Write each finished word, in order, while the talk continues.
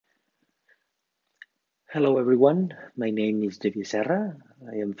Hello, everyone. My name is Xavier Serra.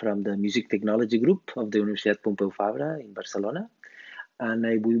 I am from the Music Technology Group of the Universitat Pompeu Fabra in Barcelona, and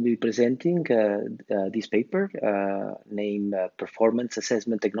I will be presenting this paper named Performance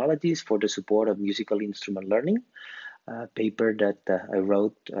Assessment Technologies for the Support of Musical Instrument Learning, a paper that I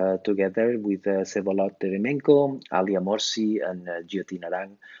wrote together with Cebolot Teremenko, Alia Morsi, and Jyoti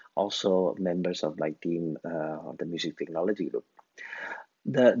Narang, also members of my team of the Music Technology Group.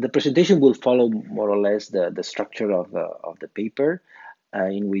 The presentation will follow more or less the structure of the paper,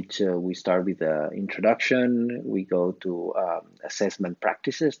 in which we start with the introduction. We go to assessment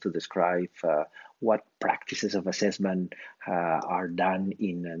practices to describe what practices of assessment are done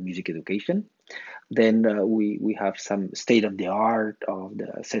in music education. Then we have some state of the art of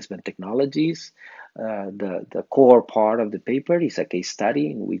the assessment technologies. The core part of the paper is a case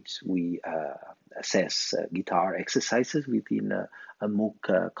study in which we assess guitar exercises within a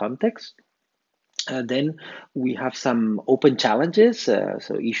MOOC context. Then we have some open challenges,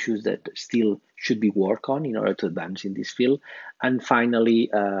 so issues that still should be worked on in order to advance in this field. And finally,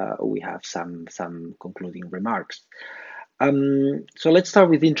 we have some concluding remarks. So let's start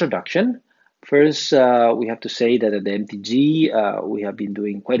with the introduction. First, we have to say that at the MTG, we have been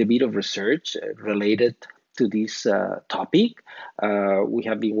doing quite a bit of research related to this topic. We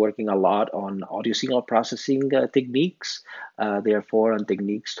have been working a lot on audio signal processing techniques, therefore on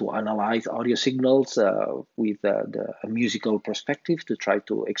techniques to analyze audio signals with a musical perspective to try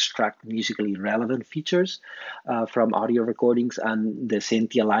to extract musically relevant features from audio recordings. And the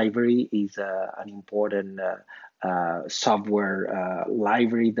Sentia library is an important software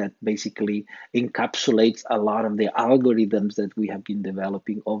library that basically encapsulates a lot of the algorithms that we have been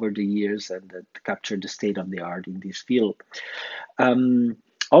developing over the years and that capture the state of the art in this field. Um,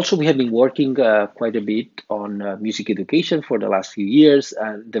 Also, we have been working quite a bit on music education for the last few years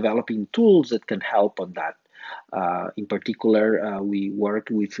and developing tools that can help on that. In particular, we worked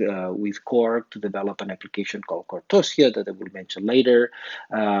with Core to develop an application called Cortosia that I will mention later.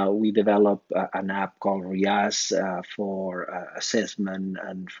 We developed an app called Riaz for assessment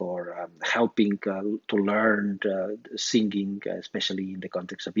and for helping to learn singing, especially in the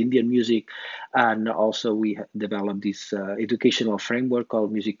context of Indian music. And also, we developed this educational framework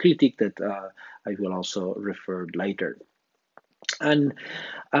called Music Critic that I will also refer later. And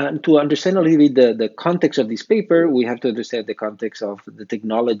to understand a little bit the context of this paper, we have to understand the context of the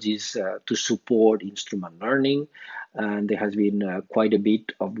technologies to support instrument learning. And there has been quite a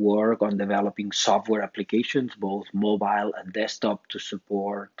bit of work on developing software applications, both mobile and desktop, to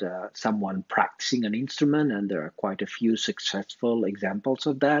support someone practicing an instrument. And there are quite a few successful examples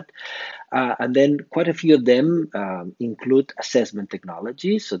of that. And then quite a few of them include assessment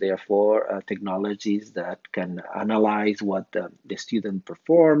technologies. So therefore, technologies that can analyze what the student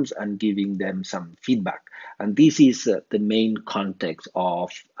performs and giving them some feedback. And this is the main context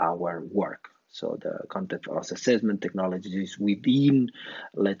of our work. So the context of assessment technologies within,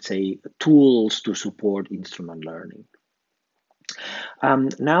 let's say, tools to support instrument learning.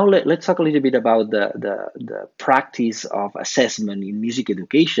 Now let's talk a little bit about the practice of assessment in music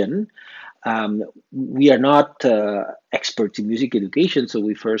education. We are not experts in music education, so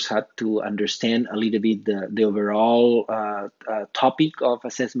we first had to understand a little bit the overall topic of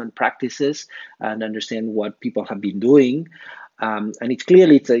assessment practices and understand what people have been doing. And it's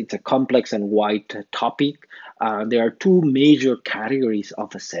clearly it's a complex and wide topic. There are two major categories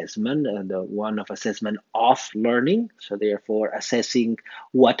of assessment. The one of assessment of learning, so therefore assessing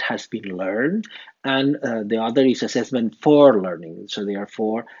what has been learned, and the other is assessment for learning, so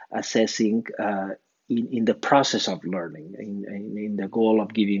therefore assessing in the process of learning, in the goal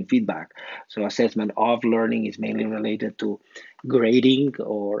of giving feedback. So assessment of learning is mainly related to grading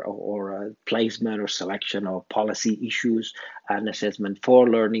or placement or selection of policy issues, and assessment for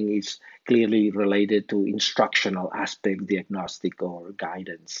learning is clearly related to instructional aspect, diagnostic or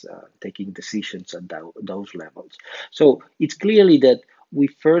guidance, taking decisions at those levels. So it's clearly that we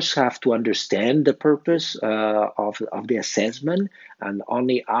first have to understand the purpose of the assessment, and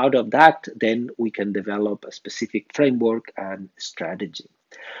only out of that, then we can develop a specific framework and strategy.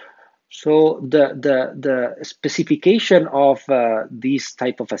 So the specification of these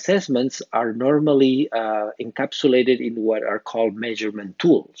type of assessments are normally encapsulated in what are called measurement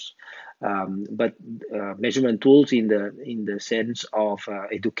tools. But measurement tools in the sense of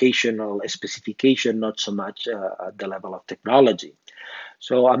educational specification, not so much at the level of technology.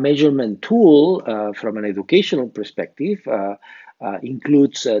 So a measurement tool from an educational perspective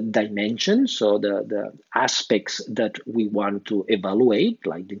includes dimensions, so the aspects that we want to evaluate,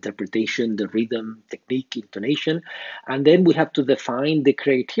 like the interpretation, the rhythm, technique, intonation, and then we have to define the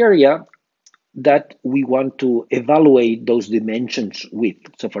criteria that we want to evaluate those dimensions with.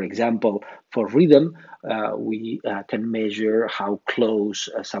 So, for example, for rhythm, we can measure how close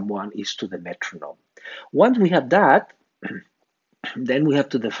someone is to the metronome. Once we have that, then we have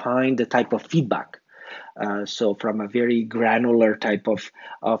to define the type of feedback. So from a very granular type of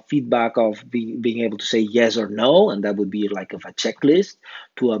feedback of being able to say yes or no, and that would be like of a checklist,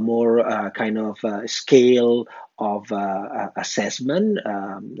 to a more kind of scale of assessment.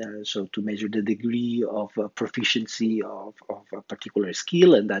 So to measure the degree of proficiency of a particular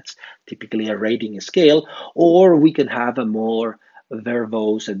skill, and that's typically a rating scale. Or we can have a more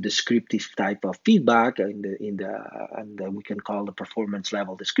verbose and descriptive type of feedback and we can call the performance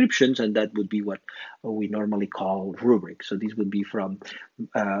level descriptions, and that would be what we normally call rubric. So these would be from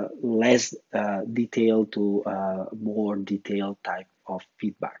less detailed to more detailed type of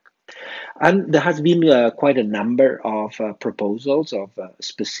feedback. And there has been quite a number of proposals of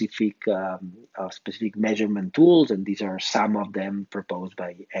specific measurement tools, and these are some of them proposed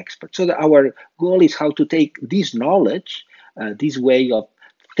by experts. So our goal is how to take this knowledge, this way of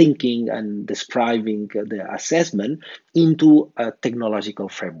thinking and describing the assessment into a technological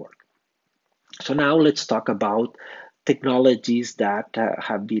framework. So now let's talk about technologies that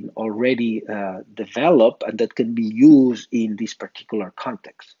have been already developed and that can be used in this particular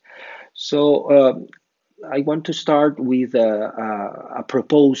context. So I want to start with a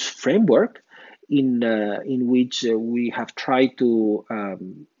proposed framework in which we have tried to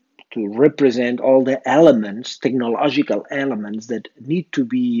represent all the elements, technological elements that need to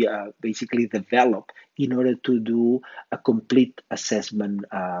be basically developed in order to do a complete assessment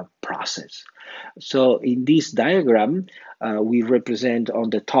process. So in this diagram, we represent on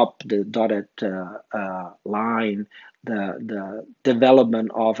the top, the dotted line, the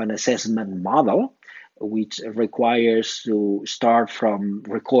development of an assessment model, which requires to start from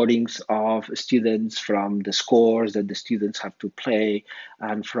recordings of students, from the scores that the students have to play,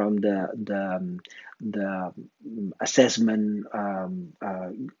 and from the assessment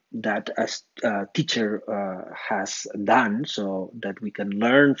that a teacher has done, so that we can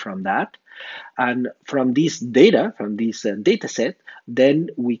learn from that. And from this data, from this data set, then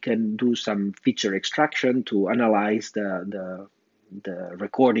we can do some feature extraction to analyze the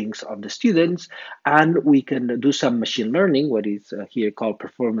recordings of the students, and we can do some machine learning, what is here called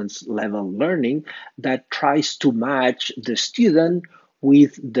performance level learning, that tries to match the student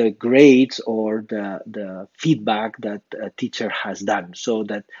with the grades or the feedback that a teacher has done. So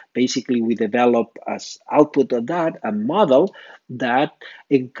that basically we develop as output of that a model that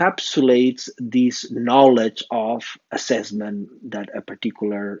encapsulates this knowledge of assessment that a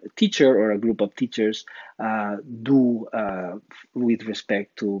particular teacher or a group of teachers do with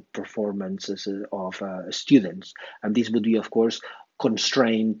respect to performances of students. And this would be, of course,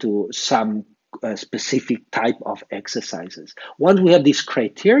 constrained to some specific type of exercises. Once we have this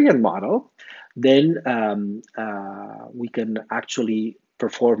criterion model, then we can actually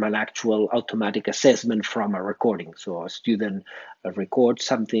perform an actual automatic assessment from a recording. So a student records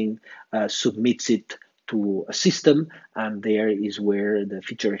something, submits it to a system, and there is where the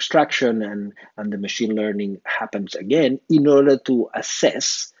feature extraction and the machine learning happens again in order to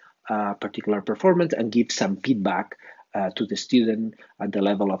assess particular performance and give some feedback to the student at the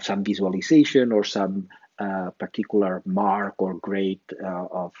level of some visualization or some particular mark or grade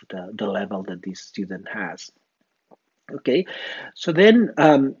of the level that this student has. Okay, so then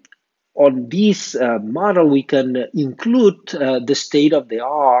on this model, we can include the state of the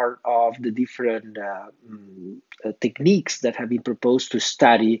art of the different techniques that have been proposed to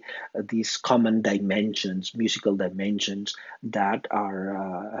study these common dimensions, musical dimensions that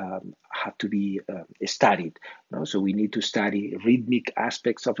are have to be studied. You know? So we need to study rhythmic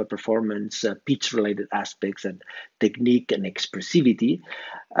aspects of a performance, pitch-related aspects, and technique and expressivity.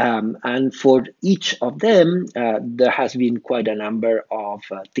 And for each of them, there has been quite a number of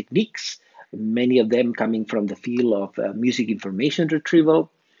techniques, many of them coming from the field of music information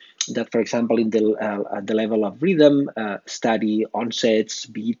retrieval, that, for example, at the level of rhythm, study onsets,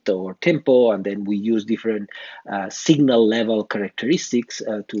 beat or tempo, and then we use different signal level characteristics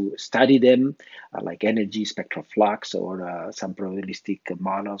to study them, like energy, spectral flux, or some probabilistic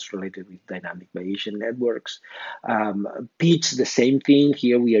models related with dynamic Bayesian networks. Pitch, the same thing.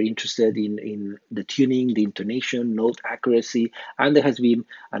 Here we are interested in the tuning, the intonation, note accuracy, and there has been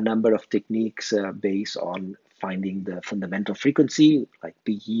a number of techniques based on finding the fundamental frequency, like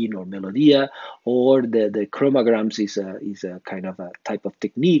pidgin or melodia, or the chromograms is a kind of a type of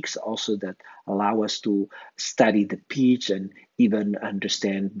techniques also that allow us to study the pitch and even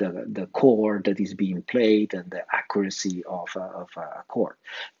understand the chord that is being played and the accuracy of a chord.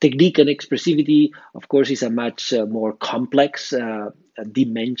 Technique and expressivity, of course, is a much more complex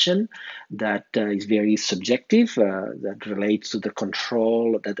dimension that is very subjective, that relates to the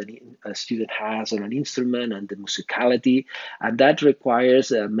control that a student has on an instrument and the musicality. And that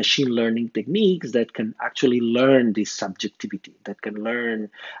requires machine learning techniques that can actually learn this subjectivity, that can learn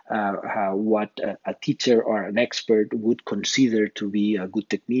what a teacher or an expert would consider to be a good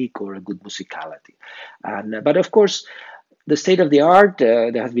technique or a good musicality. But of course, the state of the art,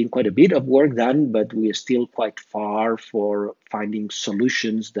 there has been quite a bit of work done, but we are still quite far for finding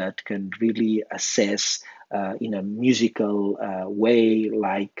solutions that can really assess in a musical way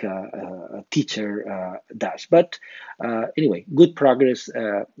like a teacher does. But anyway, good progress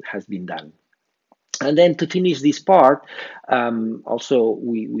has been done. And then to finish this part, also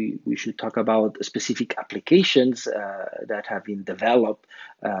we should talk about specific applications that have been developed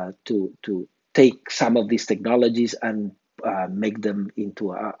to take some of these technologies and make them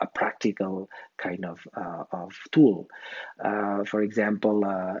into a practical kind of tool. For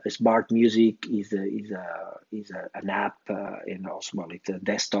example, smart music is an app and also well, it's a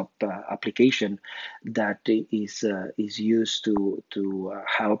desktop application that is used to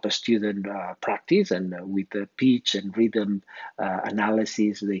help a student practice, and with the pitch and rhythm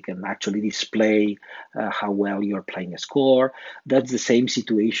analysis, they can actually display how well you're playing a score. That's the same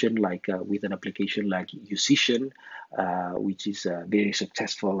situation like with an application like Musician, which is very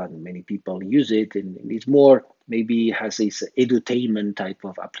successful and many people use it, and it's more maybe has this edutainment type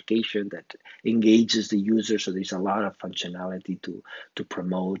of application that engages the user. So there's a lot of functionality to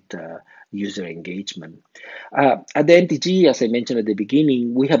promote user engagement. At the NTG, as I mentioned at the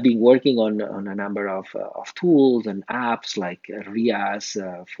beginning, we have been working on a number of tools and apps like Rias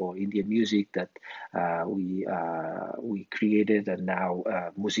for Indian music that we created, and now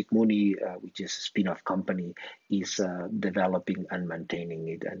Music Muni, which is a spin-off company, is developing and maintaining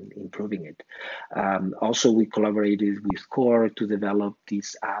it and improving it. Also, we collaborated with Core to develop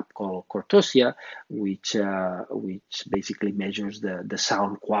this app called Cortosia, which basically measures the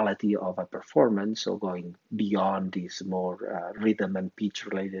sound quality of a performance, so going beyond this more rhythm and pitch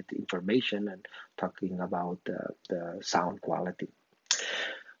related information and talking about the sound quality.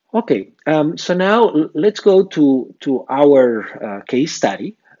 Okay, so now let's go to our case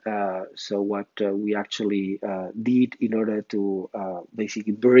study. So what we actually did in order to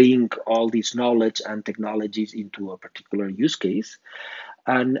basically bring all this knowledge and technologies into a particular use case.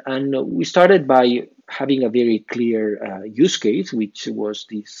 And we started by having a very clear use case, which was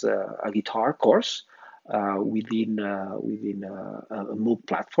this a guitar course within a MOOC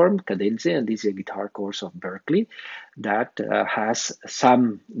platform, Cadence, and this is a guitar course of Berkeley that has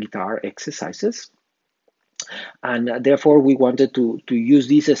some guitar exercises. And therefore, we wanted to use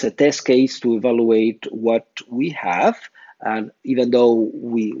this as a test case to evaluate what we have. And even though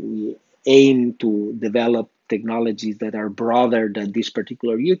we aim to develop technologies that are broader than this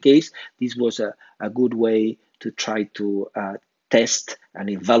particular use case, this was a good way to try to test and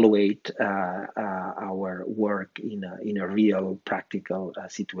evaluate our work in a real practical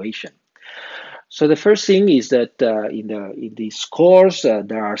situation. So the first thing is that in this course,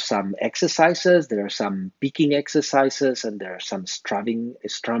 there are some exercises, there are some picking exercises, and there are some strumming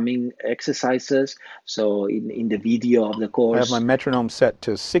exercises. So in the video of the course, I have my metronome set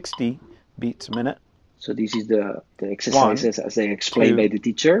to 60 beats a minute. So this is the exercises as they explained by the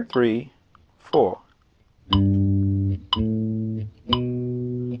teacher. 3, 4.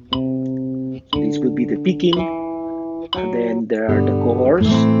 So this would be the picking, and then there are the cohorts.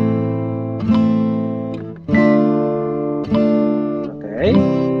 Okay,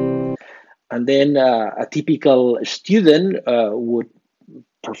 and then a typical student would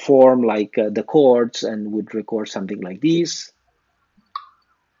perform like the chords and would record something like this.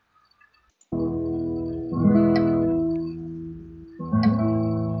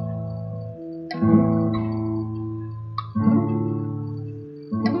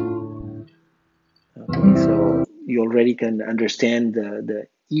 Okay, so you already can understand the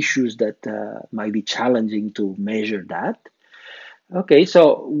issues that might be challenging to measure that. Okay,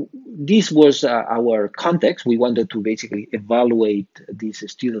 so this was our context. We wanted to basically evaluate these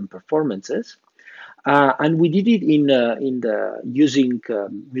student performances. And we did it in the using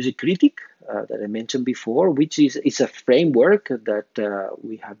Music Critic that I mentioned before, which is a framework that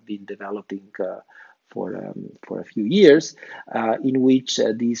we have been developing for a few years, in which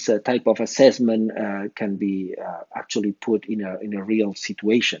this type of assessment can be actually put in a real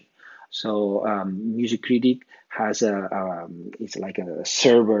situation. So Music Critic has it's like a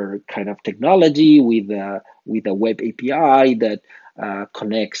server kind of technology with a web API that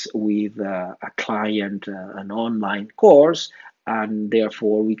connects with a client, an online course, and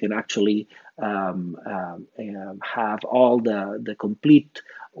therefore we can actually have all the complete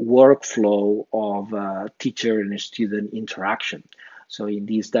workflow of teacher and student interaction. So in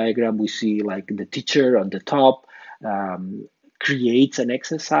this diagram, we see like the teacher on the top creates an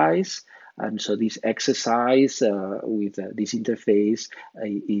exercise. And so this exercise with this interface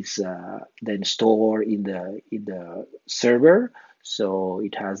is then stored in the server. So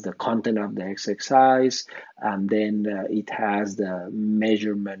it has the content of the exercise, and then it has the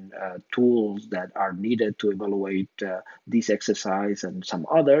measurement tools that are needed to evaluate this exercise and some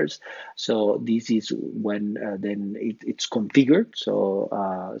others. So this is when then it's configured. So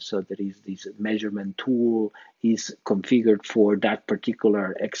there is this measurement tool is configured for that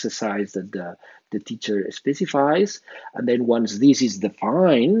particular exercise that the teacher specifies. And then once this is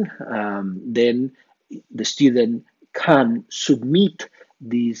defined, then the student can submit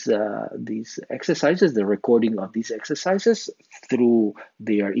these exercises, the recording of these exercises through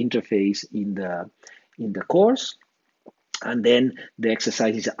their interface in the course. And then the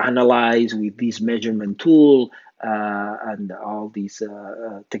exercise is analyzed with this measurement tool and all these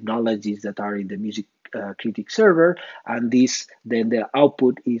technologies that are in the Music Critic server. And this then the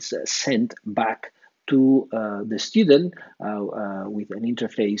output is sent back to the student with an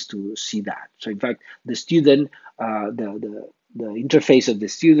interface to see that. So in fact, the student, the interface of the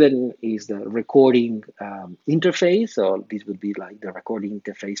student is the recording interface. So this would be like the recording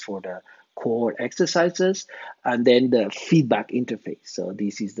interface for the core exercises, and then the feedback interface. So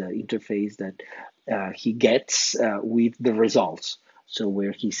this is the interface that he gets with the results. So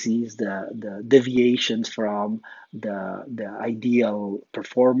where he sees the deviations from the ideal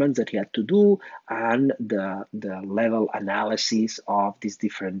performance that he had to do, and the level analysis of these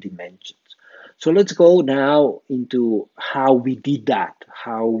different dimensions. So let's go now into how we did that,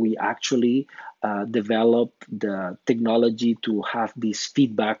 how we actually develop the technology to have this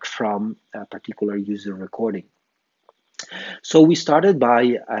feedback from a particular user recording. So we started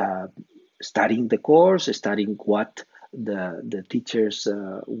by studying the course, studying what the teachers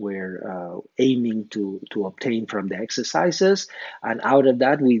were aiming to obtain from the exercises. And out of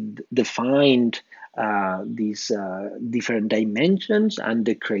that, we defined these different dimensions and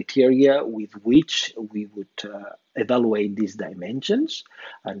the criteria with which we would evaluate these dimensions.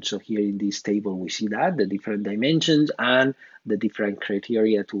 And so here in this table, we see that the different dimensions and the different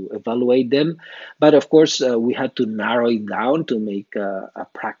criteria to evaluate them. But of course, we had to narrow it down to make a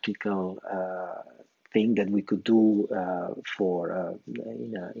practical thing that we could do for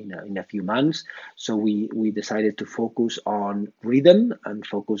in a few months. So we decided to focus on rhythm and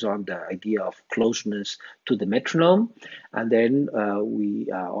focus on the idea of closeness to the metronome. And then we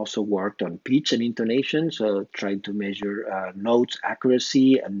also worked on pitch and intonation, so trying to measure notes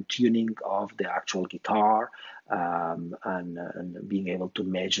accuracy and tuning of the actual guitar, and being able to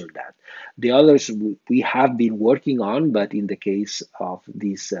measure that. The others we have been working on, but in the case of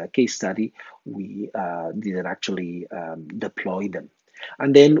this case study, we didn't actually deploy them.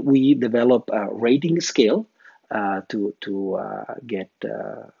 And then we develop a rating scale to get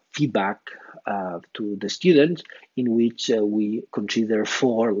feedback to the students, in which we consider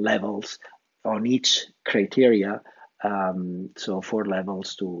 4 levels on each criteria. So 4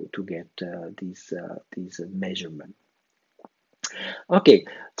 levels to get these measurement. Okay,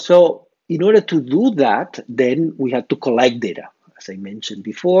 so in order to do that, then we had to collect data, as I mentioned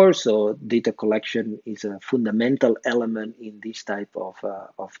before. So data collection is a fundamental element in this type of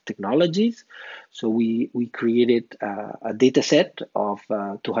technologies. So we created a data set of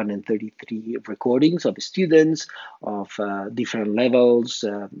 233 recordings of students of different levels,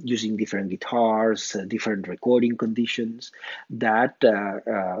 using different guitars, different recording conditions that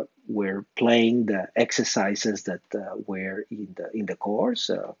were playing the exercises that were in the course,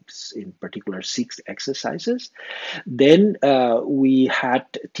 in particular 6 exercises. Then we had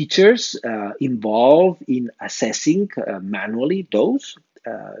teachers involved in assessing manually those.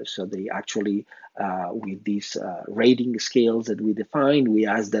 So they actually, with these rating scales that we defined, we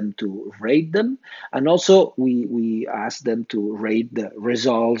asked them to rate them. And also we asked them to rate the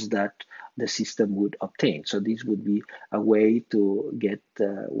results that the system would obtain. So this would be a way to get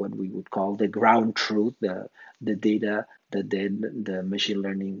what we would call the ground truth, the data that then the machine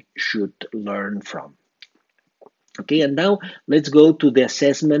learning should learn from. Okay, and now let's go to the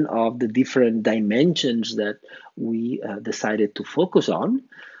assessment of the different dimensions that we decided to focus on.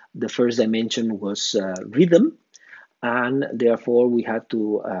 The first dimension was rhythm, and therefore we had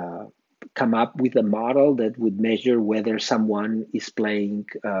to come up with a model that would measure whether someone is playing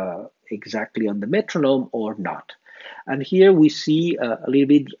exactly on the metronome or not. And here we see a little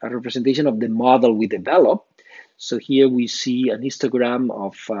bit a representation of the model we developed. So here we see an histogram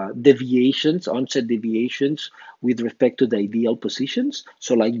of deviations, onset deviations with respect to the ideal positions.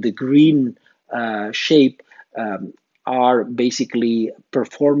 So like the green shape are basically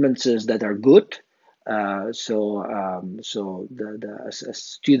performances that are good. So the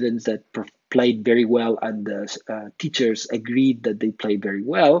students that played very well and the teachers agreed that they played very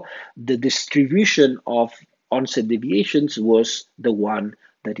well, the distribution of onset deviations was the one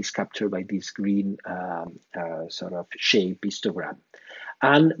that is captured by this green sort of shape histogram.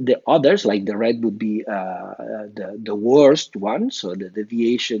 And the others, like the red, would be the worst one. So the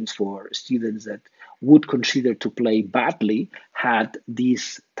deviations for students that would consider to play badly had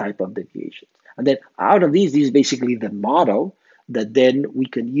these type of deviations. And then out of these, this is basically the model that then we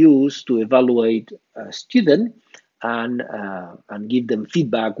can use to evaluate a student and give them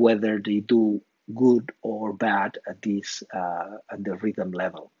feedback whether they do good or bad at this at the rhythm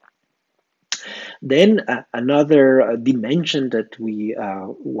level. Then another dimension that we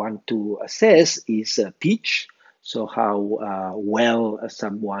want to assess is pitch. So how well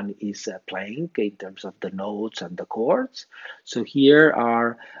someone is playing in terms of the notes and the chords. So here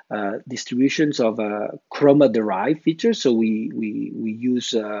are distributions of chroma-derived features. So we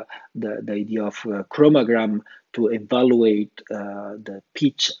use the idea of chromogram to evaluate the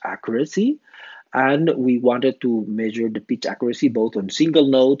pitch accuracy. And we wanted to measure the pitch accuracy both on single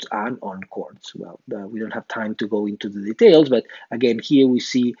notes and on chords. Well, we don't have time to go into the details, but again, here we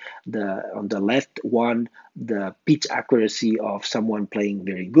see on the left one, the pitch accuracy of someone playing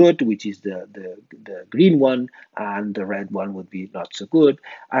very good, which is the green one, and the red one would be not so good.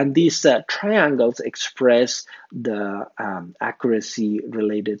 And these triangles express the accuracy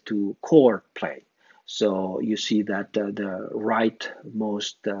related to chord playing. So you see that the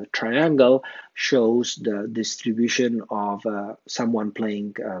rightmost triangle shows the distribution of someone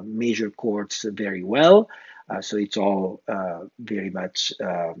playing major chords very well. So it's all very much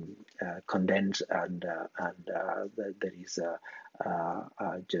condensed, and there is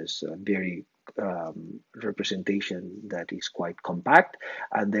just a very representation that is quite compact.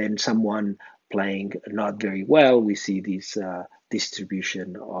 And then someone playing not very well, we see this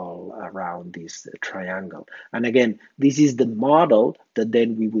distribution all around this triangle. And again, this is the model that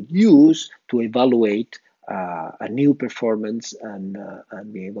then we would use to evaluate a new performance and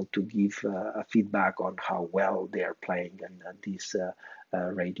be able to give a feedback on how well they are playing and these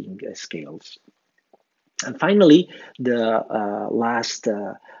rating scales. And finally, the last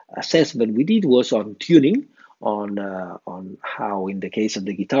assessment we did was on tuning, on how, in the case of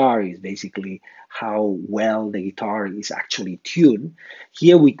the guitar, is basically how well the guitar is actually tuned.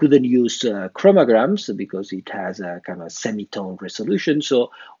 Here we couldn't use chromograms because it has a kind of semitone resolution.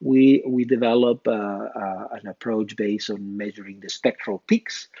 So we developed an approach based on measuring the spectral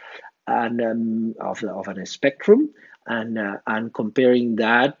peaks and of a spectrum, and comparing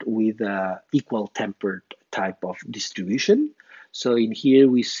that with equal tempered type of distribution. So in here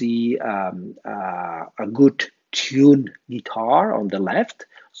we see a good tuned guitar on the left.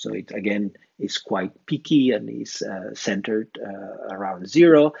 So it again is quite peaky and is centered around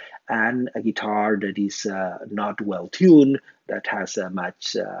 0, and a guitar that is not well tuned, that has a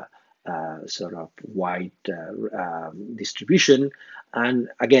much sort of wide distribution. And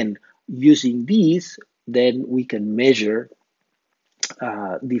again, using these, then we can measure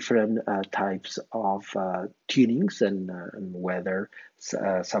different types of tunings and whether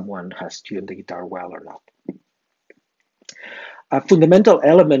someone has tuned the guitar well or not. A fundamental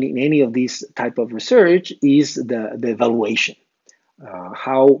element in any of these type of research is the evaluation.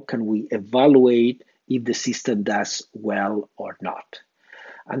 How can we evaluate if the system does well or not?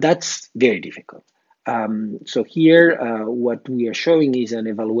 And that's very difficult. So here, what we are showing is an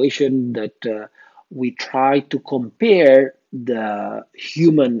evaluation that we try to compare the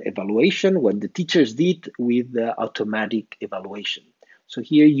human evaluation, what the teachers did, with the automatic evaluation. So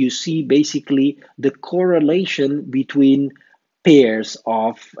here you see basically the correlation between pairs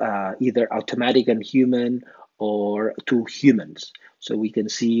of either automatic and human or two humans. So we can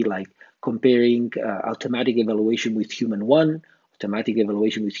see like comparing automatic evaluation with human 1, automatic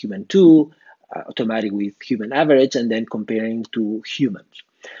evaluation with human 2, automatic with human average, and then comparing to humans.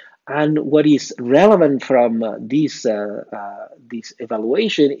 And what is relevant from this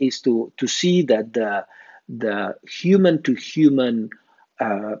evaluation is to see that the human-to-human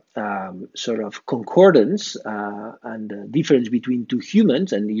sort of concordance and the difference between two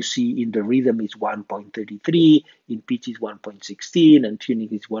humans, and you see in the rhythm is 1.33, in pitch is 1.16, and tuning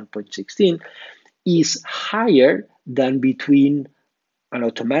is 1.16, is higher than between an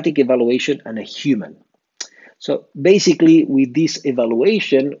automatic evaluation and a human. So basically, with this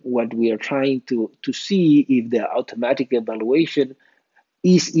evaluation, what we are trying to see if the automatic evaluation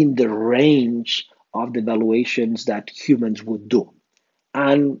is in the range of the evaluations that humans would do.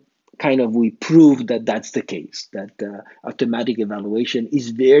 And kind of we prove that that's the case, that automatic evaluation is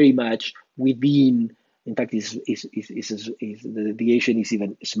very much within, in fact, the deviation is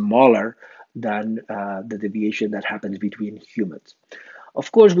even smaller than the deviation that happens between humans.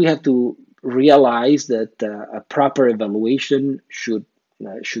 Of course, we have to realize that a proper evaluation should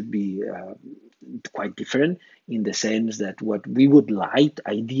be quite different, in the sense that what we would like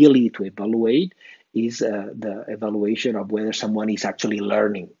ideally to evaluate is the evaluation of whether someone is actually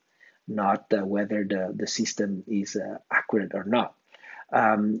learning, not whether the system is accurate or not.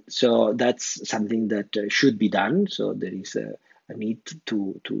 So that's something that should be done. So there is a need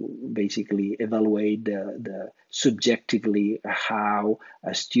to basically evaluate the subjectively how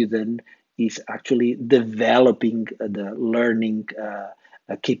a student is actually developing the learning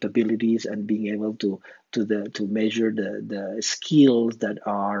capabilities and being able to measure the skills that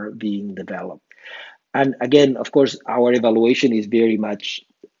are being developed. And again, of course, our evaluation is very much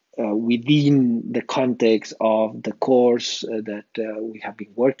within the context of the course that we have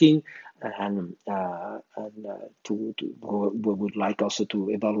been working, and we would like also to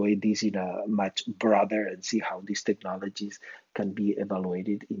evaluate this in a much broader and see how these technologies can be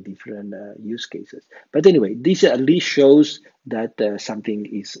evaluated in different use cases. But anyway, this at least shows that something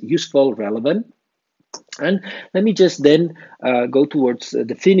is useful, relevant. And let me just then go towards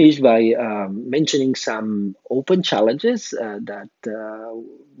the finish by mentioning some open challenges that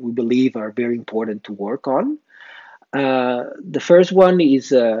we believe are very important to work on. The first one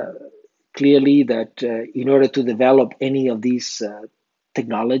is clearly that in order to develop any of these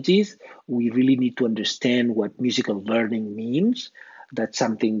technologies, we really need to understand what musical learning means. That's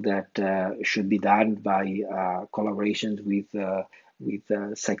something that should be done by collaborations with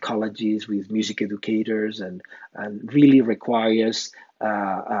psychologists, with music educators, and really requires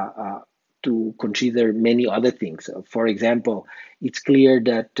to consider many other things. For example, it's clear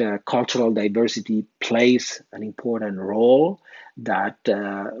that cultural diversity plays an important role, that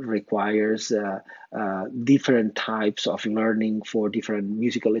requires different types of learning for different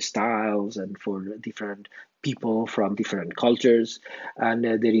musical styles and for different people from different cultures. And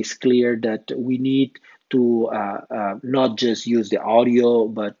there is clear that we need to not just use the audio,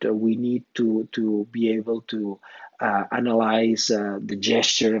 but we need to be able to analyze the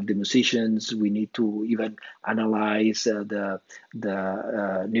gesture of the musicians. We need to even analyze the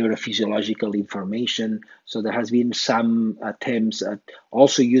neurophysiological information. So there has been some attempts at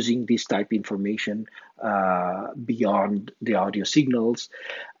also using this type of information beyond the audio signals.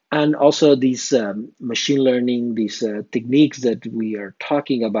 And also these machine learning, these techniques that we are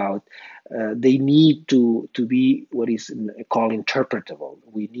talking about, they need to be what is called interpretable.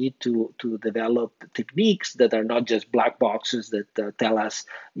 We need to develop techniques that are not just black boxes that tell us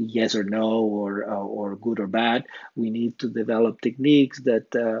yes or no, or good or bad. We need to develop techniques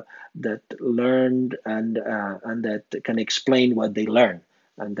that learn and that can explain what they learn.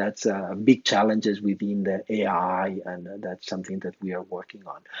 And that's big challenges within the AI, and that's something that we are working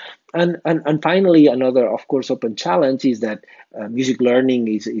on. And finally, another, of course, open challenge is that music learning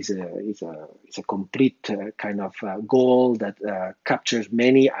is a complete kind of goal that captures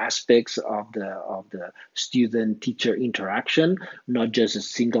many aspects of the student-teacher interaction, not just a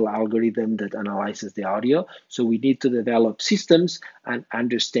single algorithm that analyzes the audio. So we need to develop systems and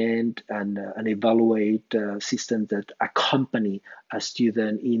understand and evaluate systems that accompany a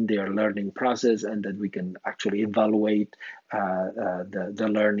student in their learning process, and that we can actually evaluate the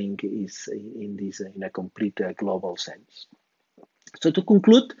learning is in a complete global sense. So to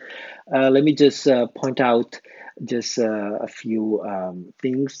conclude, let me just point out just a few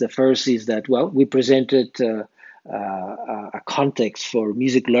things. The first is that, well, we presented a context for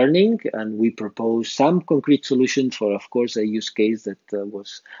music learning, and we proposed some concrete solutions for, of course, a use case that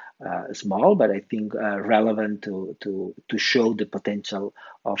was small, but I think relevant to show the potential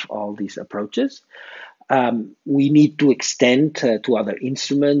of all these approaches. We need to extend to other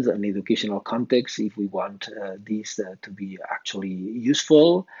instruments and educational contexts if we want these to be actually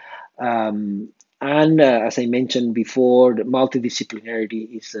useful. And as I mentioned before, the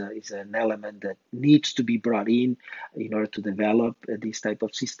multidisciplinarity is an element that needs to be brought in order to develop these type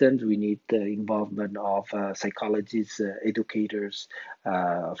of systems. We need the involvement of psychologists, educators,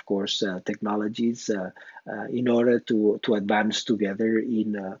 of course, technologies, in order to advance together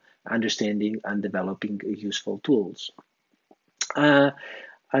in understanding and developing useful tools. Uh,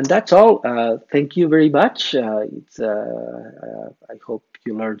 and that's all. Thank you very much. I hope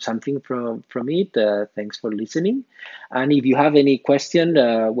you learned something from it. Thanks for listening. And if you have any question,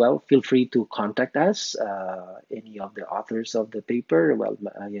 well, feel free to contact us. Any of the authors of the paper. Well,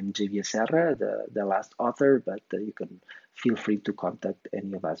 I am Xavier Serra, the last author, but you can feel free to contact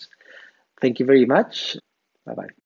any of us. Thank you very much. Bye bye.